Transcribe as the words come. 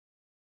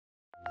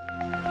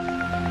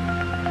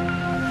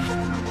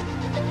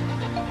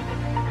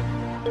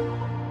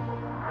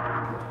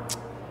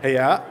Hey,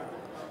 yeah.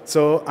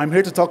 So I'm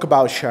here to talk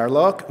about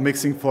ShareLock,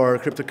 mixing for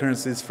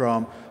cryptocurrencies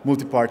from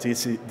multi-party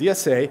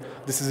DSA.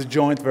 This is a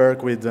joint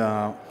work with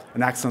an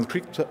excellent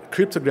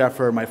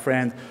cryptographer, my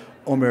friend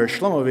Omer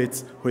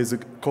Shlomovitz, who is a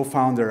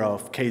co-founder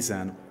of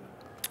KZen.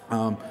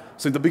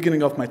 So in the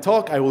beginning of my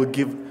talk, I will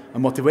give a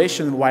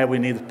motivation why we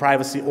need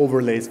privacy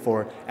overlays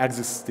for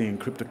existing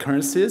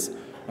cryptocurrencies.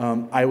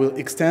 I will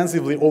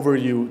extensively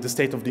overview the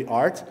state of the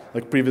art,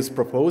 like previous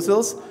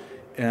proposals.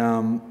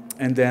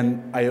 And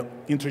then I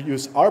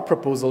introduce our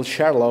proposal,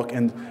 ShareLock,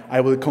 and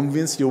I will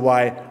convince you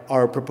why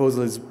our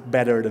proposal is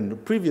better than the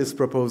previous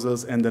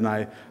proposals, and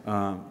then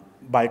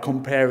by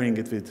comparing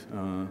it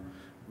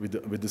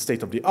with the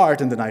state of the art,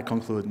 and then I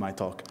conclude my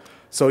talk.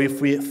 So if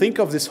we think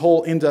of this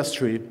whole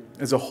industry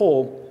as a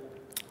whole,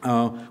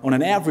 on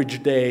an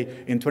average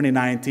day in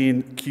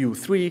 2019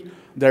 Q3,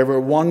 there were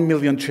 1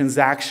 million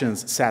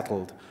transactions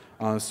settled.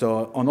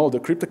 So on all the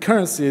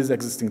cryptocurrencies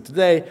existing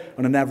today,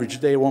 on an average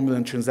day, 1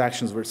 million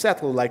transactions were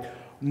settled. Like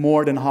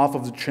more than half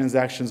of the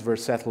transactions were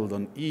settled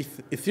on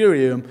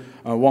Ethereum.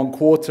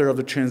 1/4 of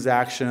the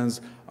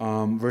transactions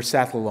were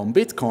settled on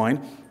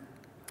Bitcoin.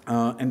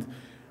 And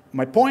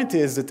my point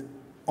is that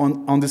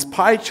on this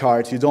pie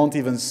chart, you don't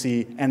even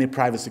see any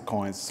privacy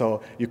coins.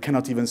 So you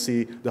cannot even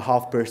see the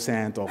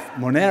 0.5% of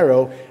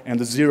Monero and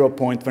the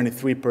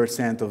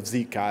 0.23% of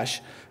Zcash.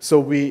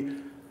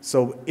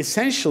 So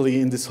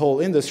essentially, in this whole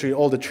industry,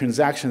 all the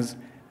transactions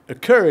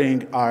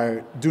occurring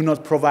do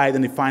not provide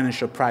any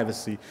financial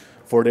privacy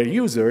for their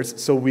users,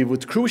 so we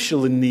would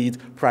crucially need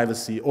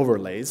privacy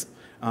overlays.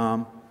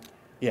 What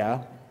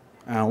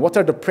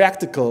are the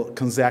practical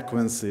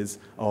consequences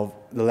of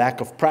the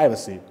lack of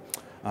privacy?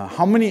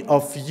 How many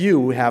of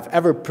you have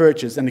ever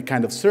purchased any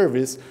kind of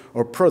service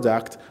or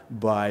product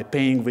by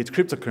paying with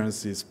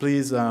cryptocurrencies?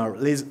 Please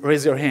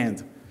raise your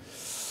hand.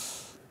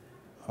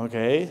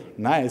 Okay,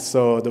 nice.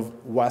 So the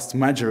vast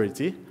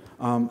majority.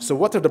 So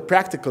what are the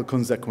practical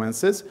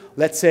consequences?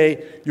 Let's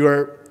say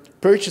you're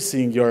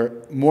purchasing your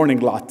morning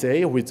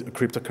latte with a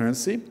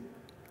cryptocurrency,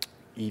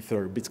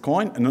 Ether,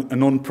 Bitcoin, a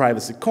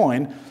non-privacy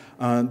coin.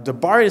 The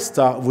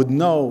barista would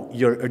know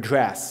your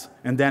address,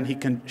 and then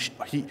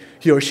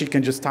he or she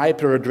can just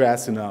type your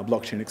address in a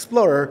blockchain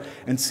explorer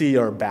and see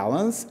your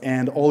balance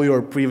and all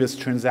your previous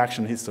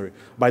transaction history.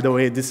 By the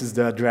way, this is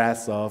the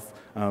address of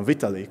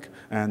Vitalik,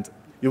 and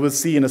you will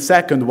see in a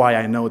second why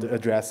I know the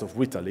address of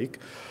Vitalik.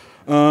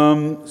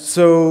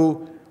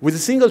 So with a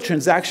single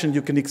transaction,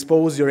 you can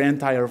expose your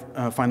entire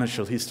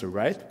financial history,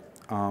 right?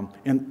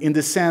 And in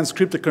this sense,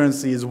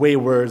 cryptocurrency is way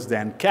worse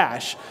than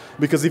cash,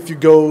 because if you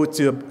go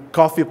to a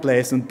coffee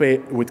place and pay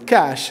with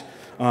cash,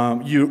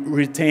 you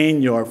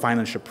retain your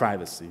financial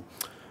privacy.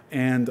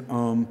 And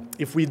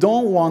if we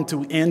don't want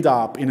to end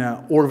up in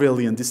an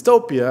Orwellian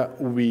dystopia,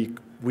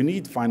 we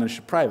need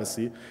financial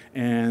privacy.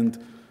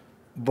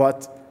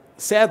 But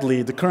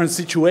sadly, the current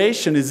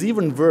situation is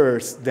even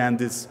worse than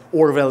this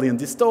Orwellian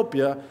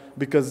dystopia,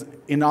 because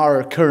in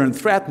our current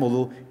threat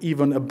model,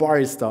 even a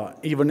barista,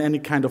 even any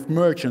kind of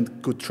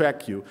merchant could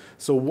track you.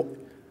 So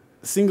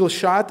a single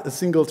shot, a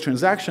single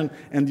transaction,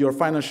 and your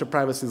financial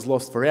privacy is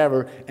lost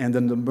forever, and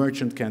then the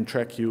merchant can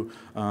track you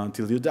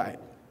until you die.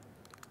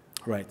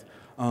 Right.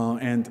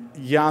 And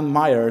Jan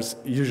Myers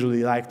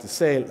usually like to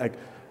say, like,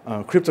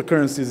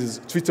 cryptocurrencies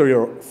is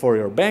Twitter for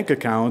your bank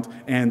account,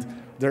 and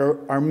there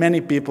are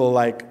many people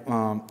like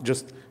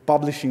just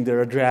publishing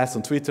their address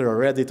on Twitter or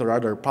Reddit or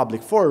other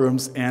public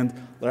forums, and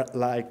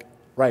like,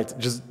 right,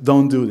 just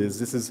don't do this.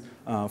 This is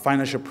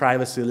financial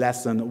privacy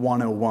lesson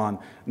 101.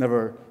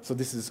 Never. So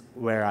this is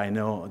where I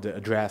know the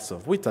address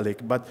of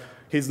Vitalik, but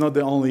he's not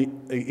the only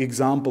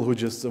example who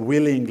just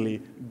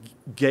willingly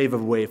gave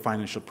away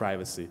financial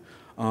privacy.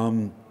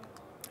 And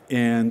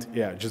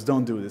yeah, just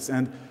don't do this.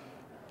 And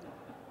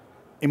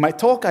in my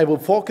talk, I will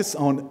focus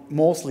on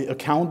mostly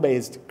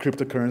account-based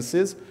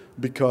cryptocurrencies,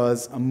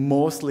 because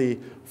mostly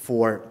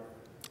for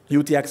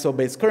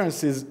UTXO-based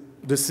currencies,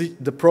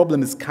 the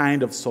problem is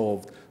kind of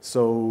solved.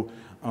 So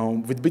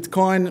with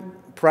Bitcoin,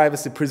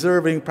 privacy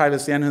preserving,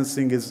 privacy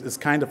enhancing is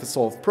kind of a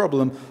solved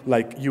problem.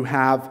 Like you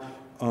have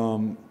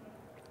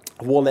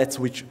wallets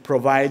which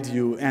provide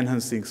you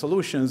enhancing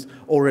solutions,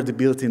 already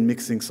built-in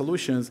mixing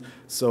solutions.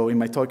 So in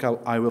my talk,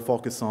 I will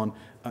focus on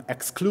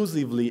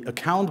exclusively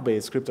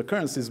account-based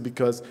cryptocurrencies,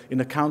 because in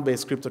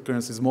account-based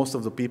cryptocurrencies, most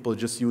of the people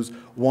just use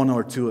 1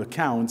 or 2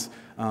 accounts.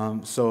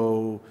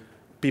 So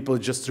people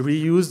just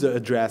reuse the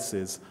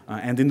addresses.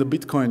 And in the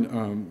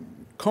Bitcoin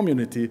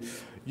community,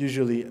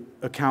 usually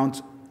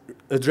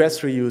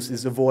address reuse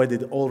is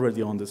avoided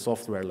already on the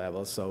software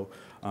level. So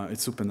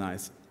it's super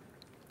nice.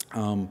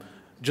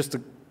 Just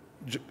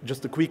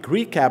a quick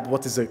recap,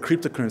 what is a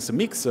cryptocurrency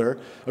mixer?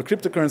 A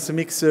cryptocurrency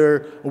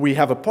mixer, we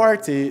have a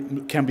party,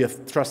 can be a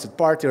trusted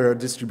party or a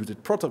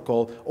distributed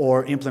protocol,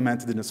 or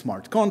implemented in a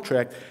smart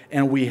contract,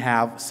 and we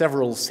have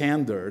several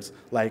senders,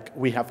 like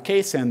we have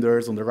K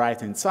senders on the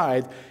right-hand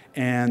side,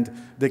 and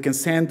they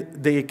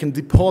can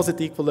deposit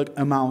equal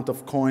amount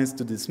of coins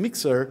to this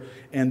mixer,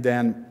 and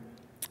then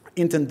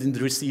intended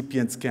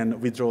recipients can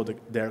withdraw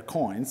their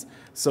coins.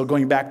 So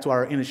going back to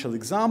our initial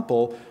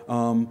example,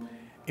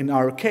 In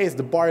our case,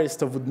 the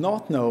barista would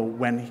not know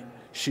when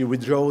she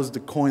withdraws the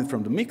coin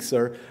from the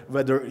mixer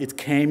whether it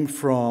came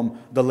from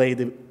the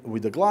lady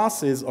with the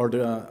glasses or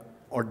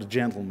the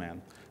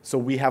gentleman. So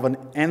we have an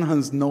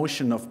enhanced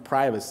notion of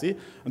privacy,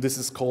 and this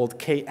is called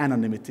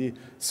K-anonymity.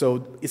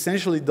 So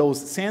essentially those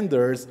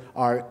senders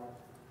are,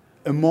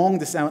 among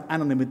this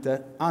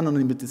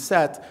anonymity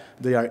set,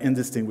 they are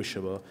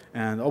indistinguishable.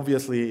 And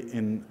obviously,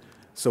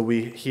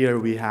 here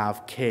we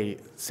have K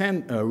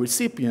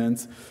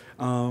recipients.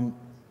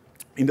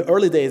 In the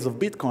early days of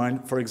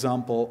Bitcoin, for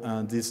example,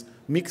 these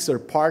mixer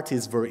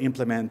parties were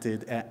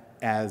implemented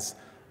as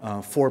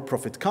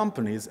for-profit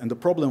companies. And the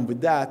problem with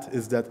that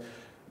is that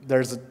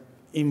there's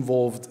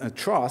involved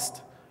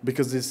trust,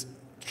 because this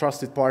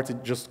trusted party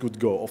just could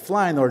go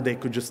offline, or they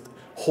could just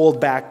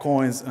hold back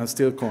coins and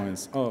steal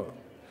coins. Oh,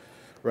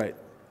 right.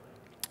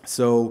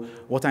 So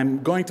what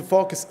I'm going to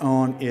focus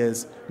on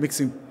is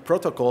mixing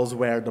protocols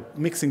where the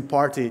mixing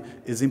party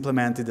is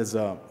implemented as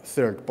a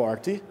third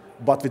party,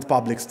 but with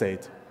public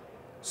state.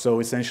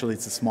 So essentially,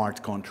 it's a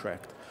smart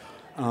contract.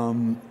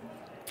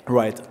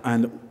 Right,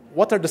 and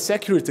what are the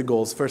security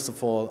goals, first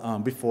of all,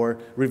 before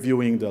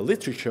reviewing the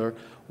literature?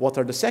 What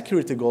are the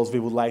security goals we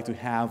would like to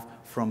have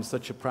from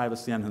such a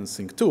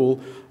privacy-enhancing tool?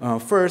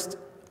 First,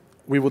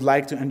 we would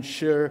like to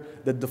ensure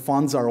that the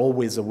funds are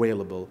always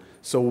available.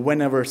 So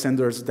whenever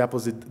senders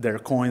deposit their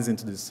coins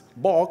into this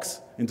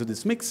box, into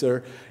this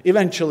mixer,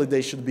 eventually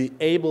they should be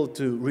able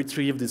to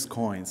retrieve these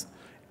coins,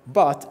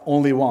 but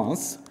only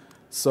once.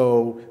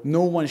 So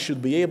no one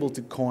should be able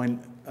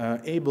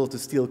to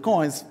steal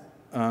coins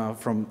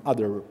from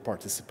other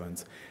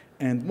participants.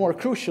 And more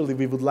crucially,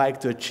 we would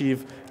like to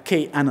achieve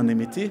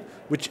K-anonymity,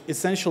 which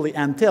essentially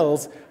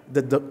entails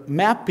that the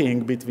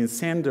mapping between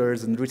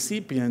senders and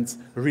recipients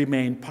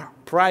remain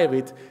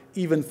private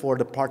even for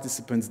the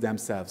participants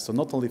themselves. So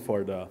not only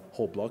for the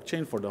whole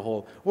blockchain, for the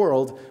whole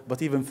world,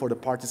 but even for the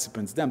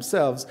participants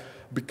themselves,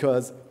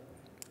 because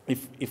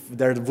if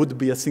there would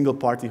be a single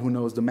party who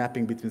knows the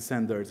mapping between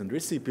senders and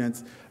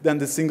recipients, then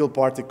the single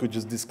party could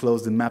just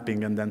disclose the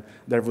mapping, and then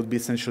there would be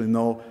essentially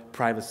no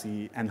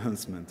privacy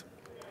enhancement.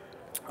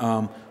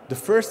 The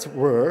first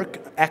work,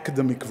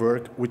 academic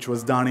work, which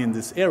was done in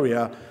this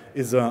area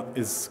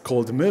is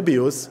called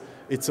Möbius.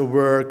 It's a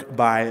work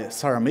by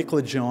Sarah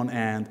Micklehjohn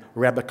and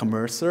Rebecca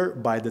Mercer,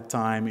 by the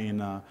time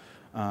in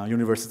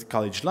University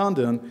College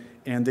London.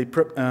 And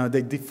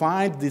they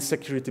defined these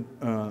security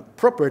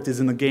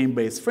properties in a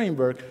game-based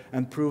framework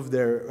and proved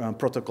their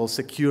protocol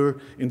secure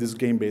in this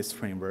game-based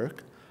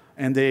framework.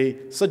 And they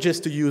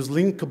suggest to use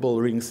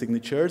linkable ring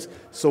signatures.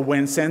 So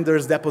when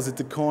senders deposit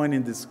the coin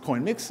in this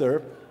coin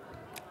mixer,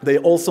 they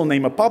also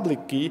name a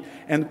public key.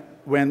 And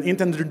when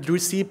intended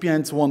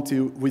recipients want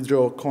to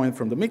withdraw a coin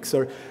from the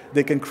mixer,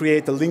 they can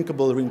create a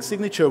linkable ring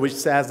signature which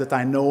says that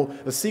I know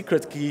a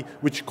secret key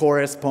which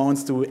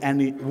corresponds to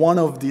any one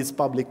of these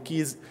public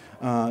keys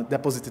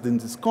deposited in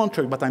this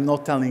contract, but I'm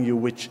not telling you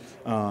which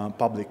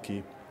public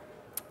key.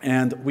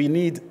 And we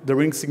need the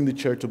ring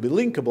signature to be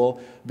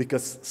linkable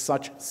because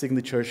such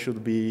signature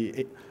should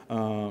be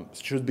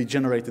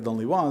generated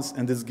only once,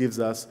 and this gives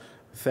us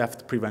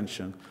theft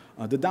prevention.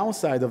 The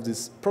downside of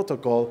this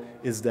protocol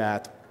is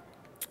that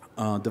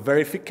the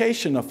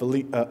verification of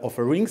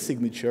a ring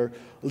signature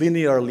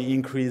linearly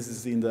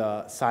increases in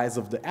the size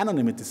of the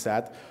anonymity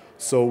set.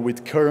 So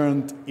with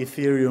current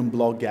Ethereum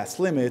block gas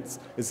limits,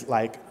 it's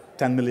like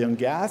 10 million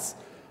gas,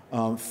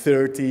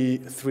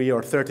 33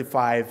 or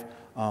 35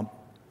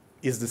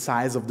 is the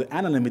size of the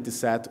anonymity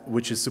set,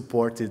 which is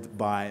supported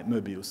by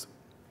Möbius.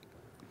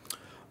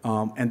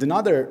 And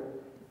another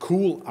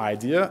cool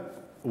idea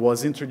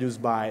was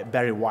introduced by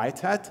Barry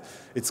Whitehead.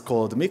 It's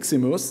called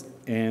Miximus,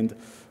 and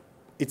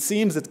it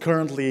seems that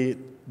currently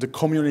the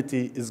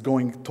community is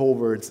going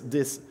towards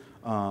this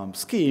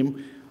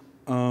scheme,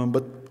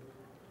 but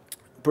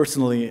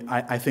personally,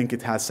 I think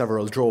it has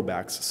several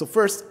drawbacks. So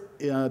first,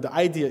 the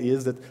idea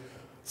is that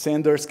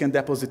senders can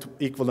deposit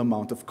equal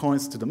amount of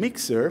coins to the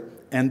mixer,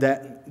 and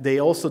that they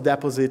also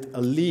deposit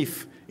a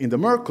leaf in the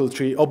Merkle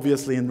tree.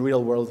 Obviously, in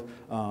real-world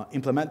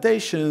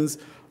implementations,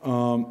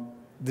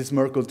 this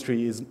Merkle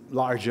tree is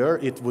larger.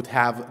 It would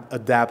have a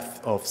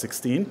depth of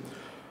 16.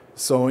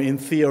 So in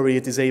theory,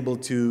 it is able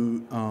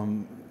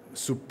to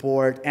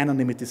support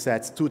anonymity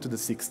sets 2 to the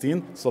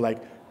 16, so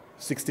like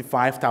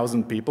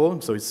 65,000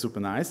 people, so it's super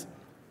nice.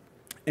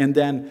 And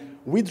then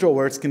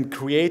withdrawers can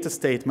create a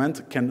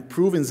statement, can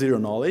prove in zero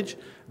knowledge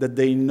that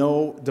they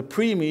know the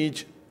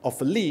pre-image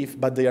of a leaf,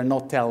 but they are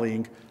not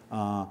telling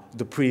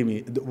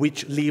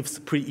which leaf's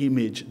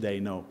pre-image they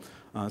know.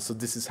 So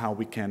this is how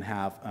we can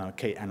have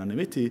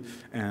K-anonymity,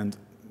 and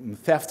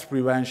theft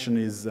prevention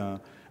is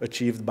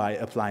achieved by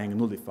applying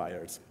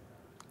nullifiers.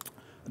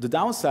 The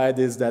downside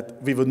is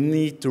that we would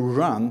need to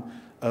run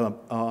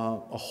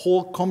a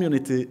whole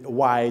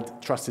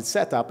community-wide trusted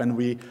setup, and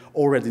we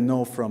already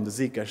know from the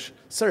Zcash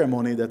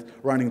ceremony that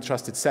running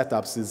trusted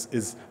setups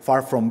is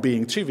far from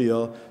being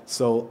trivial,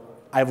 so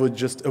I would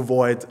just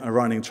avoid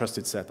running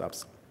trusted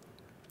setups.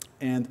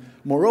 And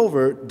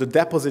moreover, the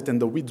deposit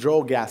and the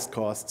withdrawal gas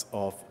costs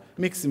of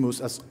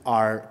Miximous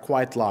are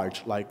quite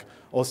large. Like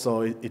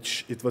also,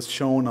 it was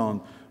shown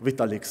on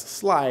Vitalik's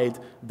slide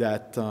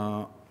that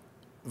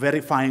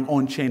verifying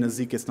on-chain a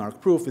zk-SNARK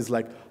proof is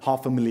like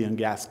 $500,000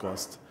 gas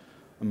cost.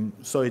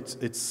 So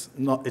it's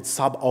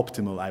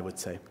suboptimal, I would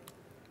say.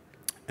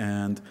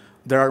 And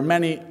there are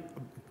many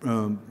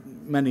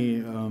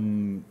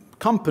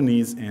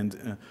companies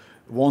and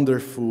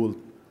wonderful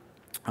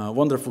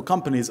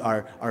companies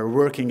are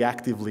working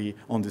actively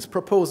on this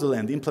proposal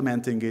and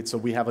implementing it. So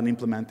we have an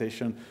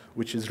implementation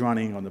which is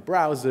running on the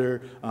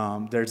browser.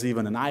 There's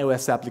even an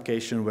iOS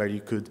application where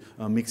you could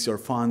mix your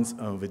funds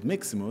with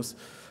Miximous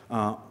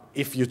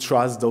if you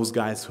trust those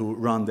guys who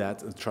run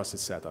that trusted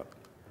setup.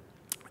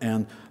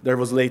 And there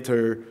was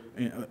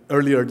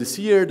earlier this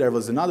year, there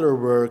was another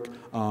work,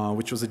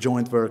 which was a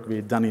joint work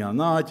with Daniel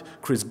Nagy,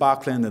 Chris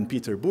Buckland, and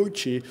Peter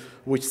Burchi,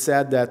 which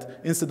said that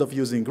instead of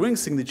using ring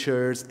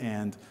signatures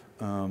and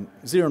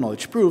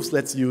zero-knowledge proofs,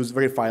 let's use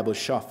verifiable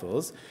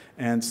shuffles.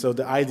 And so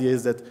the idea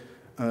is that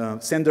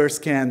senders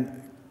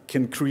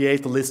can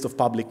create a list of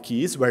public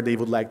keys where they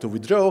would like to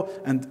withdraw,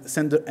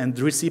 and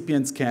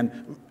recipients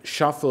can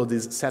shuffle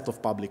this set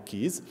of public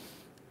keys.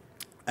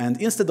 And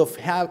instead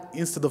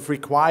of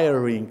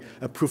requiring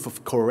a proof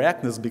of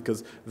correctness,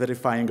 because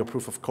verifying a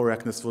proof of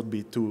correctness would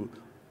be too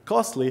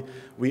costly,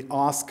 we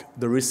ask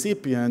the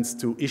recipients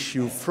to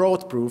issue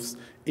fraud proofs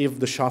if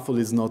the shuffle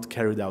is not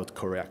carried out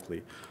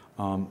correctly.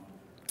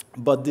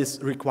 But this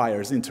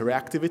requires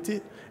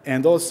interactivity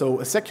and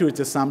also a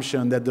security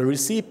assumption that the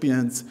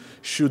recipients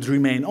should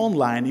remain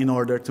online in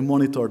order to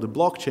monitor the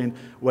blockchain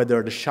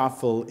whether the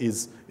shuffle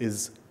is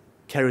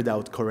carried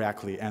out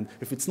correctly. And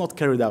if it's not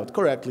carried out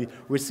correctly,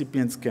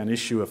 recipients can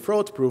issue a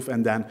fraud proof,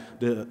 and then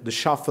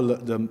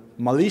the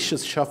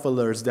malicious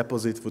shuffler's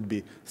deposit would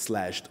be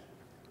slashed.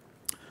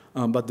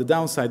 But the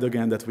downside,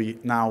 again, that we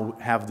now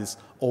have this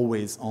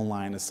always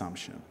online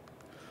assumption.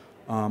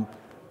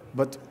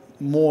 But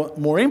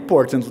more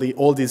importantly,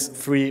 all these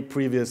three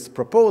previous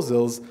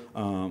proposals,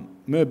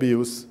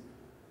 Möbius,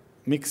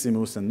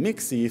 Miximous, and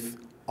Mixeth,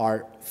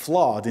 are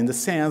flawed in the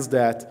sense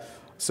that,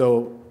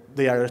 so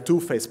they are a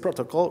two-phase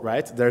protocol,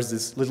 right? There's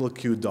this little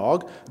cute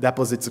dog,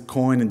 deposits a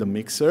coin in the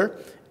mixer,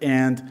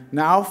 and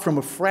now from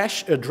a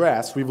fresh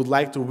address, we would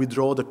like to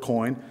withdraw the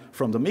coin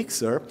from the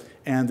mixer,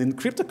 and in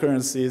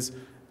cryptocurrencies,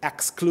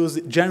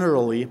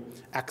 generally,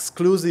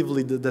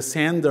 exclusively the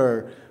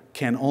sender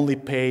can only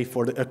pay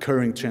for the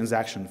occurring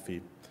transaction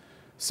fee.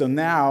 So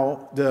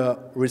now the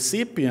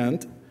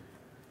recipient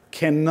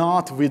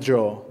cannot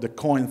withdraw the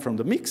coin from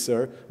the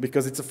mixer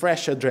because it's a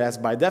fresh address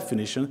by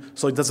definition,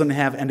 so it doesn't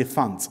have any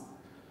funds.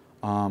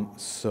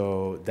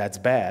 So that's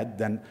bad.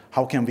 Then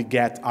how can we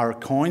get our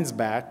coins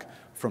back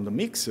from the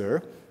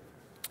mixer?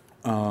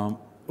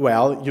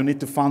 Well, you need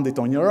to fund it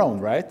on your own,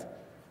 right?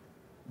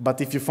 But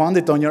if you fund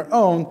it on your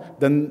own,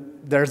 then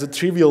there's a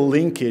trivial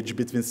linkage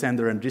between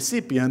sender and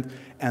recipient,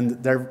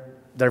 and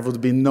there would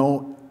be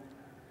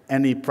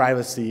any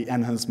privacy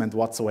enhancement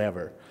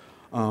whatsoever.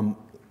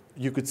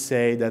 You could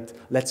say that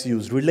let's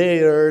use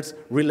relayers.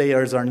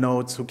 Relayers are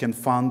nodes who can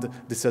fund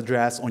this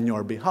address on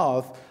your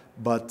behalf,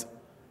 but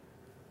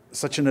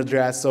such an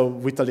address, so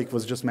Vitalik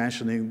was just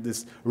mentioning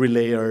these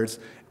relayers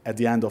at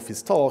the end of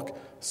his talk.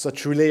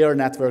 Such relayer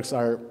networks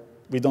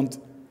we don't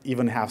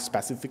even have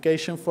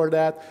specification for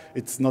that.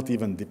 It's not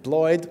even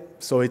deployed.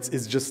 So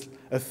it's just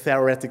a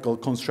theoretical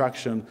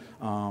construction.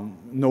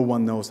 No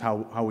one knows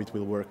how it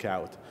will work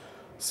out.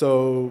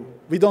 So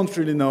we don't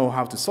really know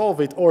how to solve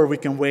it, or we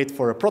can wait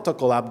for a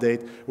protocol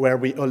update where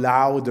we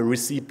allow the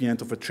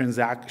recipient of a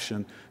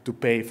transaction to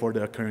pay for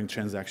the occurring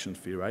transaction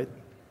fee, right?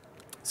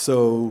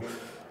 So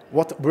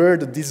what were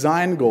the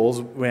design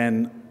goals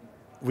when,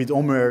 with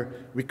Omer,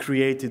 we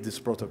created this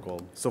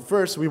protocol? So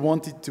first, we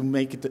wanted to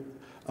make it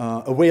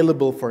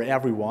available for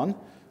everyone.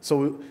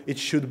 So it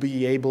should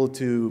be able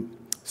to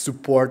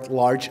support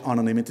large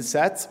anonymity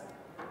sets.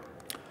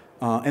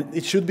 And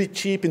it should be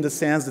cheap in the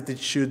sense that it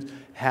should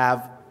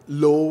have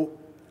low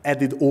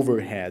added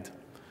overhead.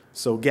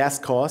 So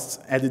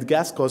added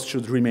gas costs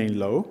should remain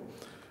low.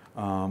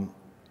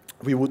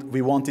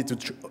 We wanted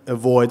to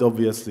avoid,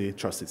 obviously,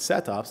 trusted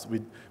setups.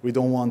 We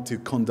don't want to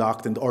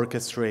conduct and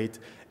orchestrate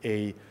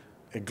a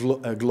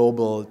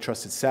global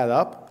trusted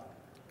setup.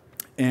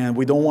 And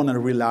we don't want to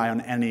rely on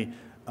any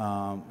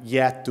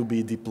yet to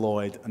be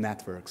deployed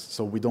networks.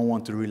 So we don't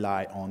want to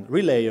rely on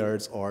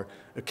relayers or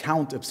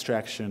account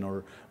abstraction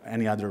or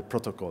any other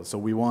protocol. So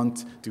we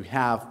want to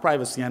have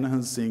privacy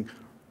enhancing,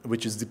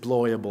 which is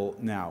deployable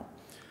now.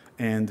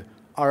 And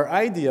our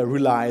idea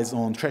relies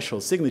on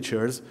threshold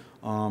signatures.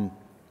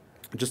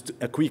 Just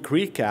a quick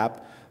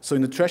recap. So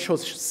in the threshold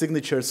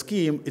signature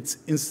scheme, it's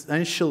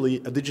essentially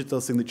a digital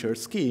signature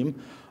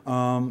scheme.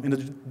 In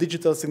the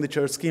digital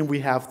signature scheme, we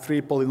have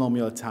 3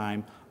 polynomial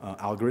time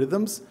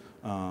algorithms: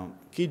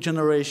 key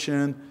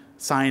generation,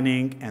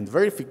 signing, and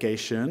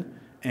verification.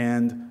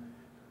 And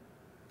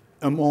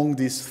among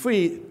these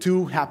 3,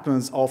 2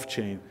 happens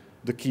off-chain: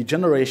 the key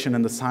generation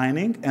and the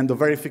signing, and the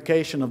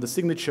verification of the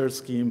signature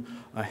scheme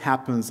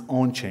happens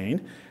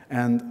on-chain.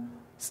 And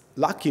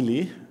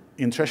luckily,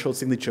 in threshold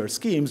signature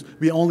schemes,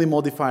 we only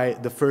modify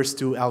the first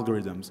two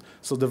algorithms.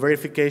 So the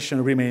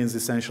verification remains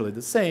essentially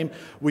the same.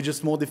 We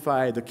just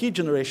modify the key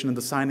generation and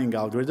the signing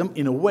algorithm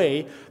in a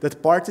way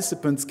that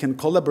participants can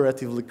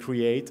collaboratively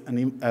create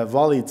a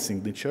valid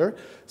signature.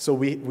 So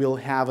we will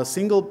have a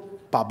single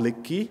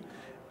public key,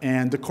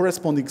 and the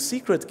corresponding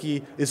secret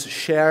key is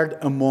shared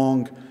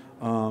among,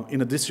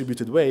 in a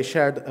distributed way,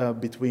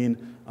 shared between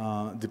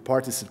the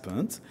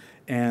participants.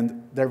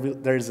 And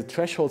there is a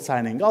threshold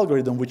signing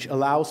algorithm which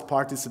allows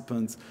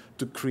participants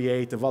to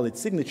create a valid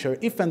signature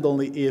if and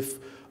only if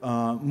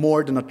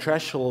more than a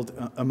threshold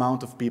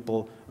amount of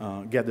people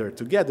gather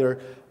together.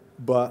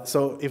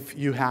 So if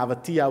you have a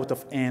T out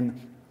of N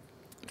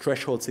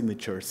threshold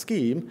signature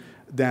scheme,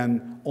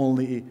 then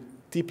only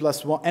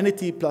any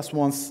T plus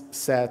one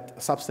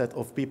subset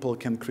of people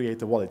can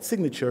create a valid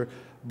signature.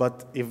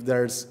 But if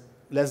there's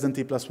less than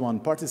T plus one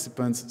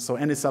participants, so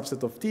any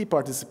subset of T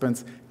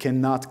participants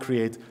cannot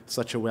create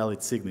such a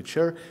valid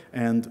signature.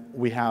 And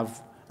we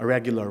have a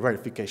regular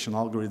verification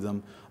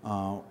algorithm.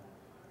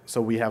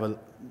 So we have a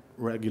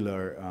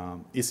regular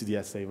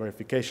ECDSA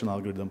verification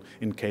algorithm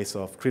in case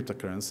of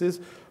cryptocurrencies.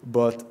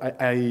 But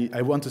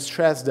I want to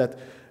stress that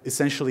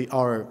essentially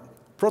our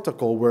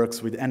protocol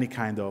works with any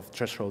kind of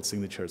threshold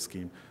signature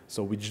scheme.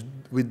 So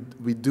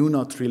we do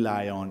not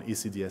rely on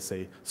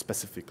ECDSA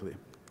specifically.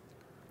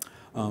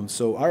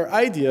 So our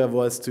idea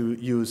was to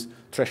use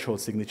threshold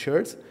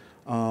signatures.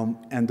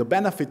 And the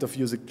benefit of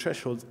using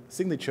threshold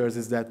signatures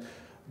is that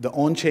the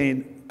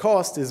on-chain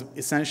cost is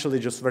essentially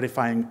just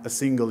verifying a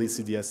single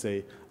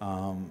ECDSA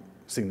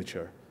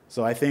signature.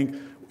 So I think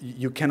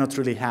you cannot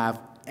really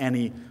have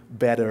any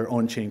better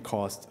on-chain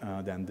cost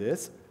than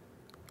this.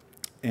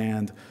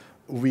 And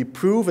we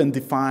prove and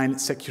define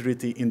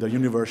security in the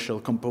universal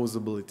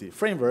composability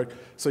framework.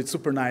 So it's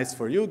super nice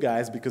for you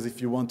guys, because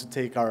if you want to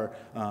take our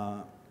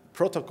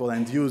protocol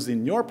and use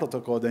in your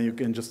protocol, then you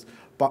can just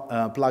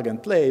plug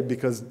and play,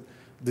 because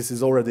this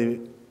is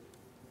already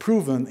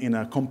proven in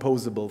a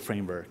composable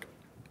framework.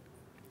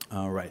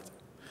 Right.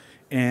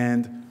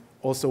 And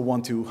also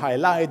want to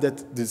highlight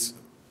that this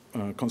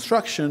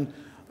construction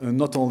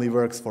not only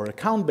works for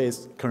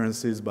account-based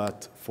currencies,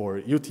 but for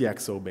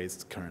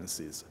UTXO-based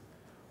currencies.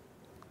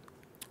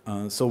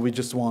 So we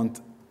just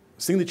want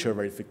signature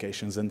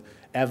verifications, and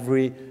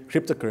every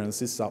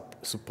cryptocurrency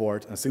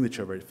support a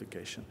signature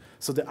verification.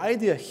 So the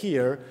idea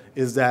here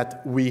is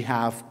that we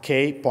have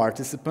K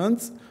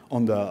participants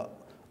on the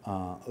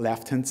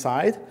left-hand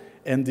side,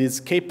 and these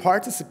K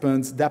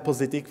participants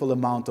deposit equal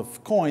amount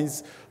of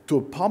coins to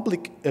a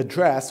public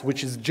address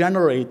which is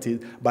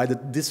generated by the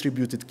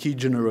distributed key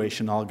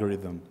generation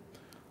algorithm.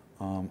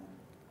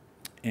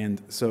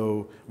 And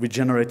so we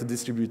generate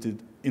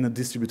in a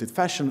distributed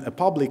fashion a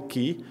public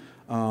key,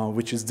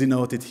 which is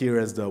denoted here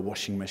as the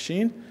washing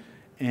machine.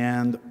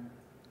 And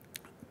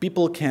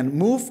people can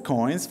move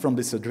coins from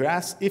this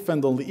address if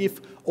and only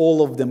if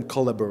all of them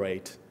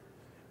collaborate.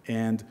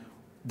 And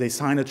they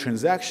sign a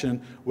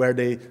transaction where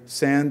they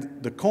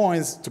send the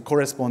coins to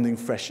corresponding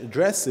fresh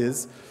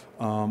addresses,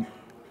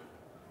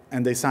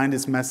 and they sign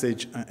this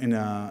message with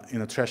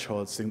a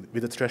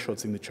threshold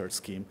signature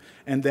scheme.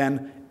 And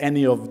then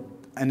any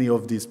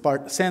of these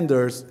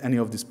senders, any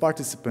of these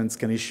participants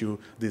can issue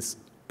this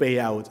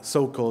payout,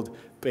 so-called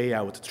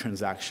payout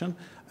transaction.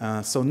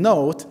 So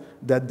note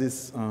that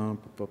this, how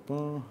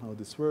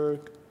this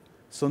works?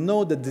 So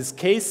note that these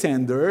K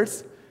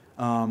senders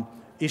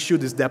issue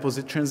these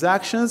deposit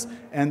transactions,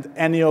 and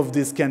any of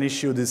these can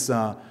issue this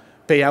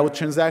payout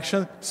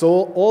transaction. So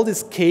all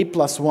these K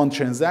plus one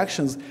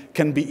transactions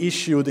can be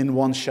issued in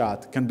one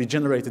shot, can be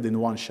generated in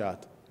one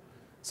shot.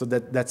 So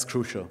that's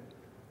crucial.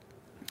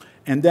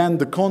 And then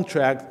the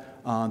contract,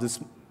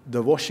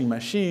 the washing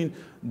machine,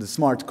 the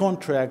smart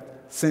contract,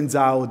 sends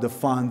out the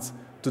funds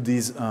to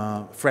these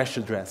fresh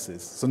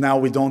addresses. So now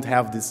we don't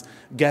have this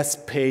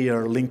guest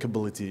payer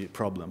linkability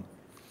problem.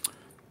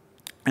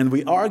 And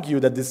we argue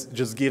that this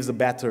just gives a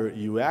better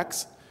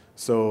UX.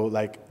 So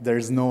like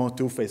there's no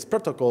two-phase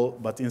protocol,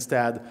 but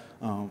instead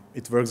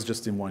it works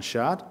just in one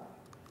shot.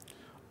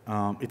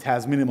 It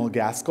has minimal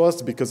gas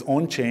costs because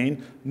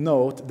on-chain,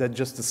 note that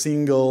just a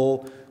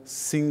single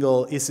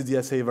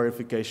ECDSA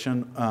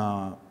verification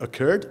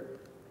occurred.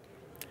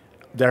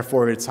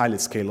 Therefore, it's highly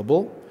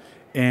scalable.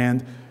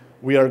 And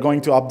we are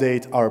going to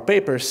update our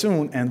paper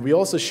soon, and we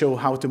also show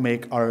how to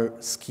make our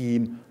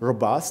scheme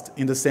robust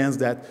in the sense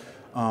that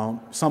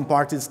some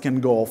parties can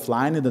go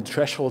offline in the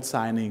threshold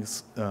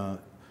signings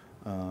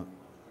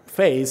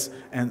phase,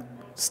 and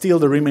still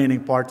the remaining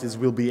parties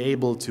will be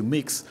able to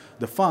mix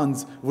the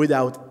funds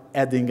without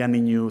adding any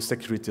new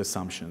security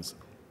assumptions.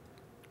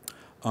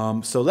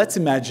 So let's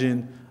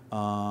imagine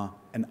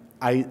an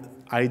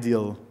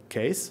ideal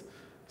case,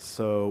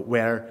 so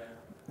where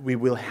we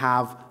will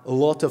have a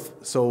lot of,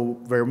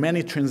 where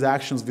many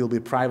transactions will be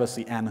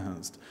privacy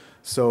enhanced.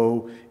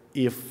 So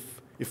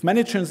if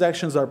many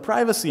transactions are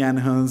privacy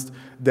enhanced,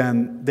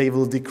 then they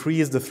will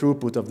decrease the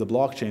throughput of the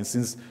blockchain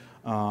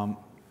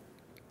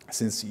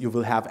since you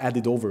will have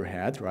added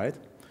overhead, right?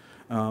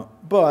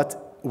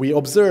 But we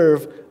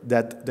observe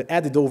that the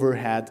added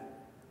overhead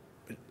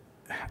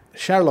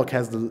ShareLock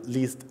has the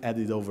least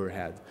added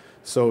overhead.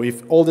 So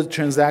if all the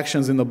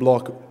transactions in the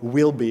block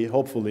will be,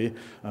 hopefully,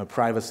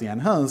 privacy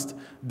enhanced,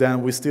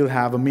 then we still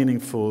have a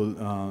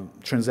meaningful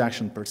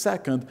transaction per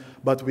second.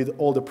 But with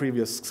all the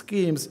previous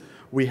schemes,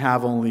 we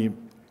have only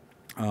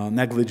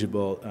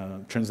negligible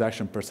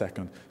transaction per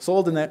second. So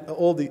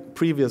all the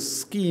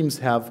previous schemes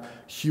have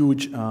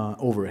huge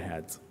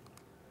overheads.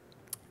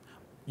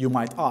 You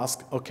might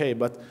ask, okay,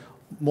 but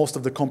most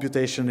of the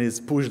computation is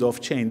pushed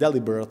off-chain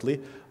deliberately.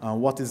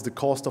 What is the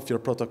cost of your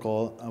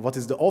protocol? What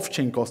is the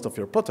off-chain cost of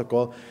your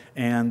protocol?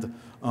 And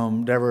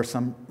there were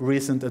some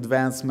recent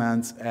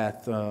advancements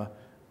at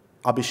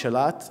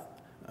Abishalat,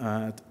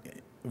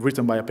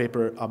 written by a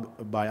paper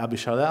by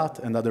Abishalat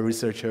and other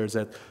researchers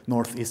at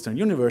Northeastern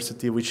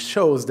University, which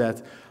shows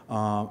that,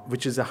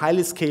 which is a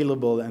highly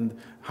scalable and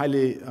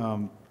highly,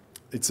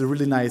 it's a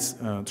really nice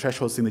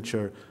threshold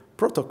signature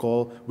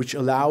protocol, which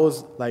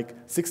allows like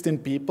 16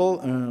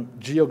 people,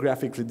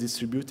 geographically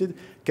distributed,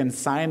 can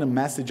sign a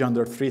message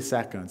under 3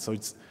 seconds. So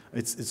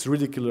it's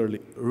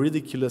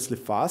ridiculously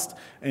fast,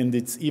 and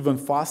it's even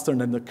faster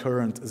than the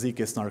current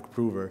zk-SNARK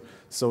prover.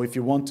 So if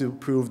you want to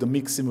prove the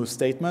Miximus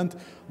statement,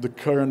 the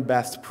current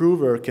best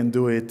prover can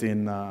do it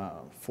in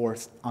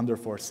under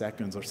 4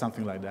 seconds or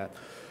something like that.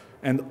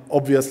 And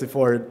obviously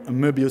for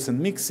Möbius and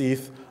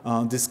Mixith,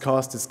 this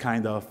cost is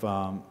kind of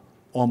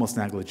almost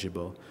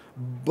negligible.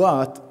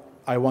 But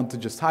I want to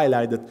just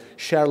highlight that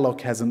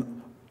ShareLock has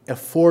an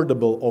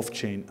affordable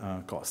off-chain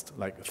cost,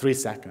 like 3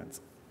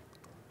 seconds.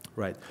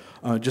 Right.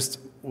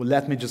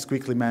 Let me just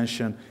quickly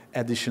mention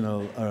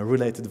additional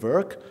related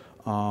work.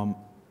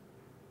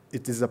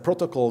 It is a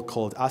protocol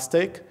called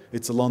Aztec.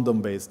 It's a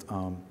London-based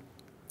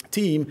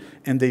team,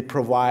 and they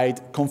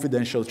provide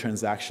confidential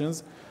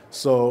transactions.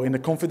 So in a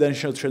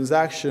confidential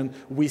transaction,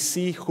 we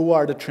see who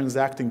are the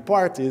transacting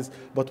parties,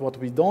 but what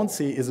we don't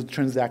see is the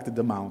transacted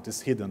amount.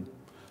 It's hidden.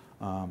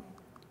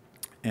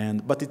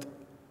 But it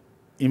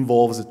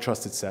involves a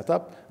trusted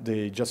setup.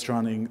 They just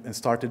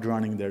started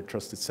running their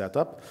trusted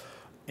setup.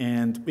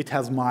 And it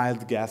has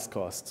mild gas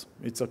costs.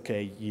 It's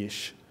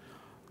okay-ish.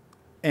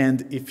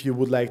 And if you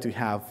would like to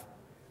have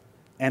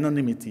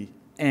anonymity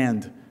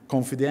and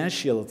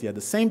confidentiality at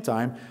the same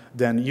time,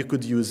 then you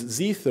could use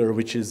Zether,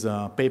 which is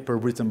a paper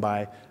written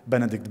by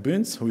Benedict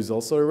Bunz, who is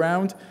also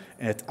around,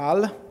 et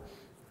al.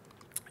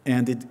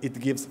 And it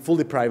gives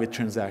fully private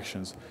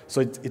transactions.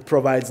 So it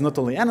provides not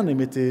only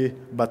anonymity,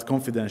 but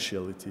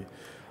confidentiality.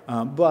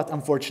 But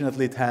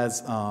unfortunately, it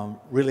has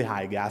really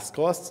high gas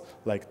costs,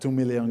 like 2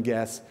 million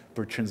gas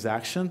per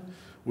transaction,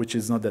 which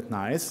is not that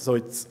nice. So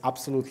it's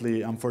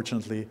absolutely,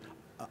 unfortunately,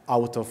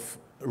 out of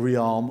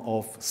realm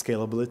of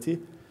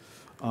scalability.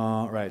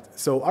 Right.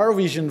 So our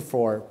vision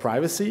for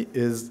privacy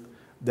is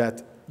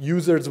that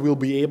users will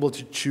be able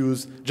to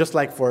choose, just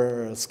like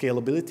for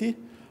scalability,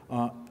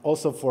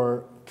 also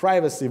for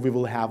privacy, we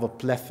will have a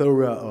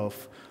plethora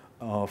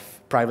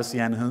of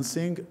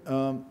privacy-enhancing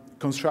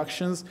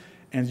constructions,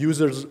 and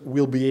users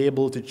will be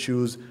able to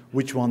choose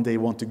which one they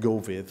want to go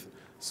with.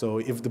 So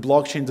if the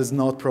blockchain does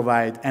not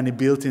provide any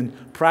built-in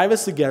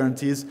privacy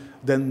guarantees,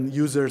 then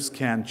users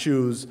can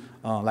choose,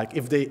 like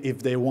if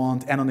they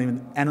want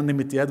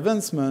anonymity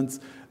advancements,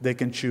 they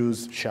can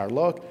choose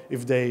ShareLock.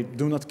 If they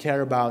do not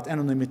care about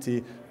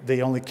anonymity,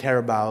 they only care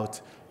about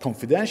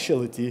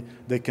confidentiality,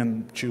 they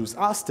can choose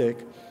Aztec.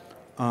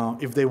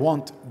 If they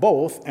want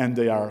both, and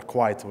they are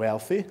quite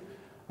wealthy,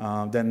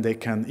 then they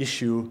can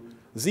issue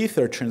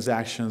Zether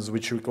transactions,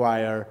 which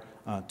require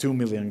 2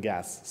 million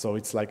gas. So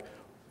it's like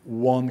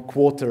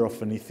 1/4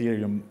 of an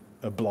Ethereum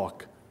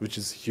block, which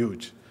is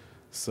huge.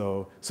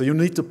 So you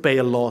need to pay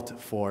a lot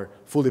for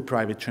fully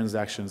private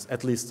transactions.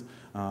 At least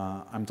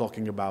I'm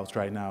talking about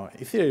right now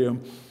Ethereum.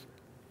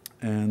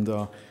 And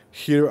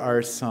here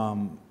are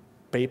some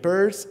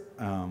papers,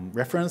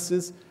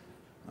 references.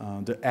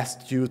 The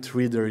astute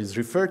reader is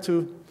referred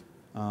to.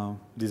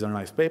 These are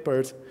nice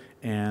papers.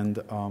 And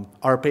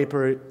our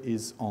paper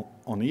is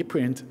on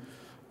ePrint.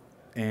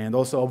 And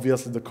also,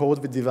 obviously, the code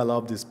we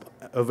developed is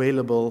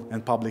available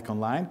and public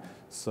online.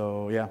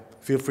 So, yeah,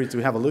 feel free to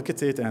have a look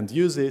at it and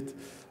use it.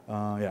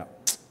 Yeah.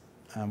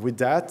 With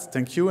that,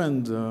 thank you,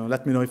 and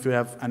let me know if you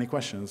have any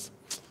questions.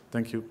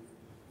 Thank you.